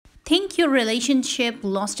Think your relationship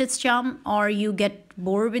lost its charm or you get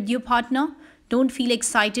bored with your partner? Don't feel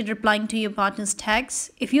excited replying to your partner's texts?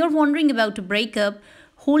 If you're wondering about a breakup,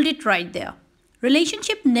 hold it right there.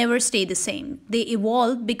 Relationships never stay the same. They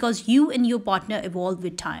evolve because you and your partner evolve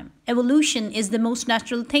with time. Evolution is the most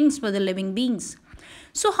natural things for the living beings.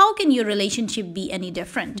 So how can your relationship be any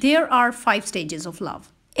different? There are 5 stages of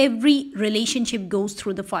love. Every relationship goes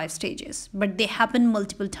through the 5 stages, but they happen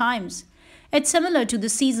multiple times. It's similar to the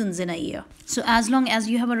seasons in a year. So as long as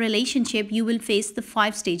you have a relationship, you will face the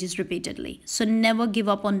 5 stages repeatedly. So never give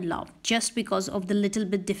up on love just because of the little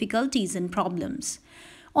bit difficulties and problems.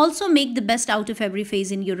 Also make the best out of every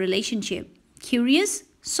phase in your relationship. Curious?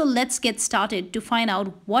 So let's get started to find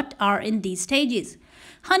out what are in these stages.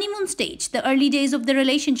 Honeymoon stage. The early days of the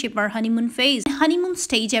relationship are honeymoon phase. In honeymoon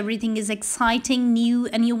stage, everything is exciting, new,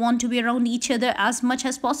 and you want to be around each other as much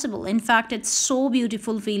as possible. In fact, it's so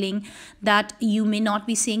beautiful feeling that you may not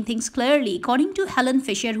be seeing things clearly. According to Helen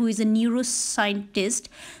Fisher, who is a neuroscientist,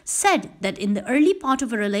 said that in the early part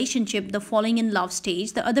of a relationship, the falling in love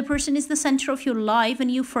stage, the other person is the center of your life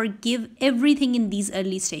and you forgive everything in these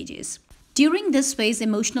early stages. During this phase,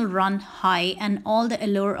 emotional run high and all the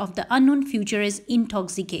allure of the unknown future is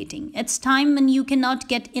intoxicating. It's time when you cannot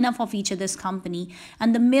get enough of each other's company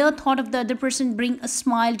and the mere thought of the other person bring a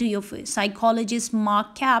smile to your face. Psychologist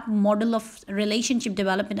Mark Kapp, model of relationship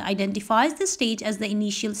development, identifies this stage as the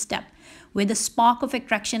initial step, where the spark of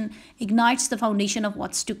attraction ignites the foundation of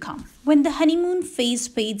what's to come. When the honeymoon phase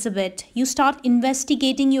fades a bit, you start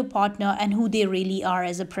investigating your partner and who they really are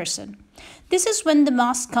as a person. This is when the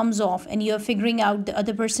mask comes off and you're figuring out the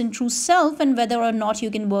other person's true self and whether or not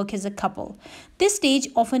you can work as a couple. This stage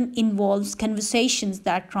often involves conversations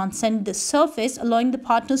that transcend the surface, allowing the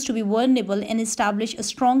partners to be vulnerable and establish a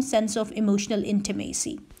strong sense of emotional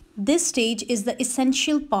intimacy. This stage is the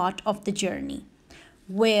essential part of the journey,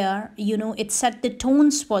 where it set the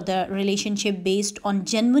tones for the relationship based on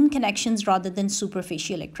genuine connections rather than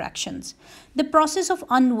superficial attractions. The process of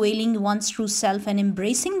unveiling one's true self and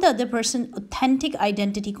embracing the other person's authentic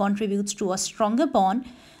identity contributes to a stronger bond,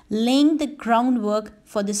 laying the groundwork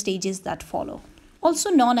for the stages that follow. Also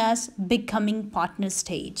known as becoming partner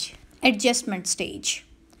stage. Adjustment stage.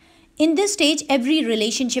 In this stage, every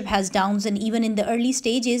relationship has downs, and even in the early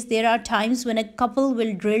stages, there are times when a couple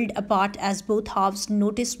will drift apart as both halves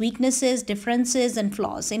notice weaknesses, differences, and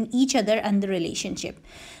flaws in each other and the relationship.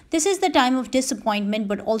 This is the time of disappointment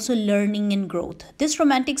but also learning and growth. This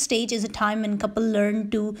romantic stage is a time when couple learn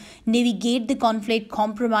to navigate the conflict,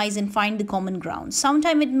 compromise, and find the common ground.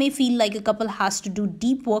 Sometimes it may feel like a couple has to do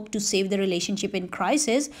deep work to save the relationship in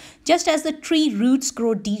crisis, just as the tree roots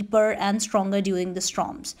grow deeper and stronger during the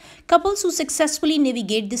storms. Couples who successfully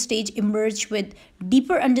navigate this stage emerge with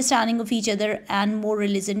deeper understanding of each other and more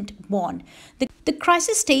resilient bond. The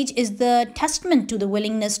crisis stage is the testament to the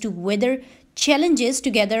willingness to weather challenges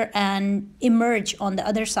together and emerge on the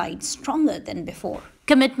other side stronger than before.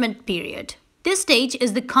 Commitment period. This stage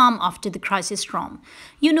is the calm after the crisis storm.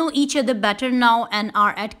 You know each other better now and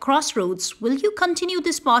are at crossroads. Will you continue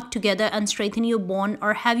this path together and strengthen your bond,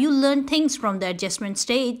 or have you learned things from the adjustment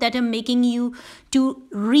stage that are making you to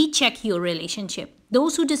recheck your relationship?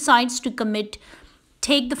 Those who decides to commit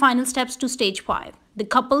take the final steps to stage 5. The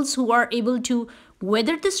couples who are able to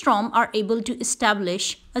weather the storm are able to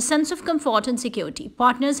establish a sense of comfort and security.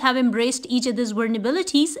 Partners have embraced each other's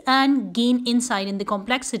vulnerabilities and gain insight in the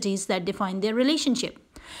complexities that define their relationship.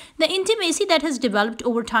 The intimacy that has developed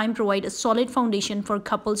over time provides a solid foundation for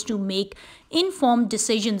couples to make informed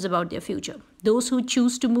decisions about their future. Those who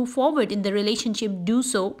choose to move forward in the relationship do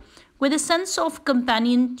so with a sense of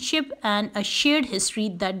companionship and a shared history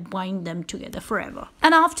that bind them together forever.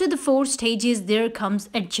 And after the 4 stages, there comes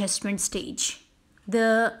adjustment stage.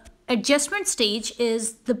 The adjustment stage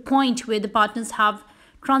is the point where the partners have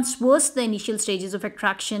traversed the initial stages of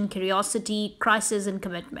attraction, curiosity, crisis, and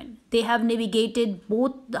commitment. They have navigated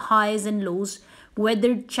both the highs and lows,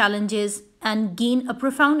 weathered challenges, and gained a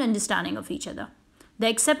profound understanding of each other. The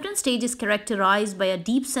acceptance stage is characterized by a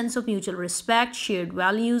deep sense of mutual respect, shared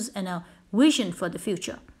values, and a vision for the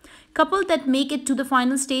future. Couples that make it to the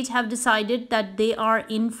final stage have decided that they are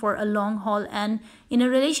in for a long haul and in a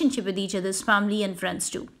relationship with each other's family and friends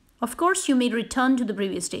too. Of course, you may return to the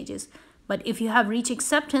previous stages, but if you have reached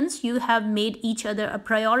acceptance, you have made each other a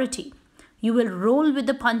priority. You will roll with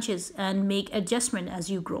the punches and make adjustment as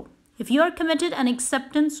you grow. If you are committed and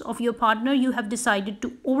acceptance of your partner, you have decided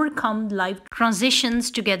to overcome life transitions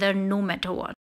together no matter what.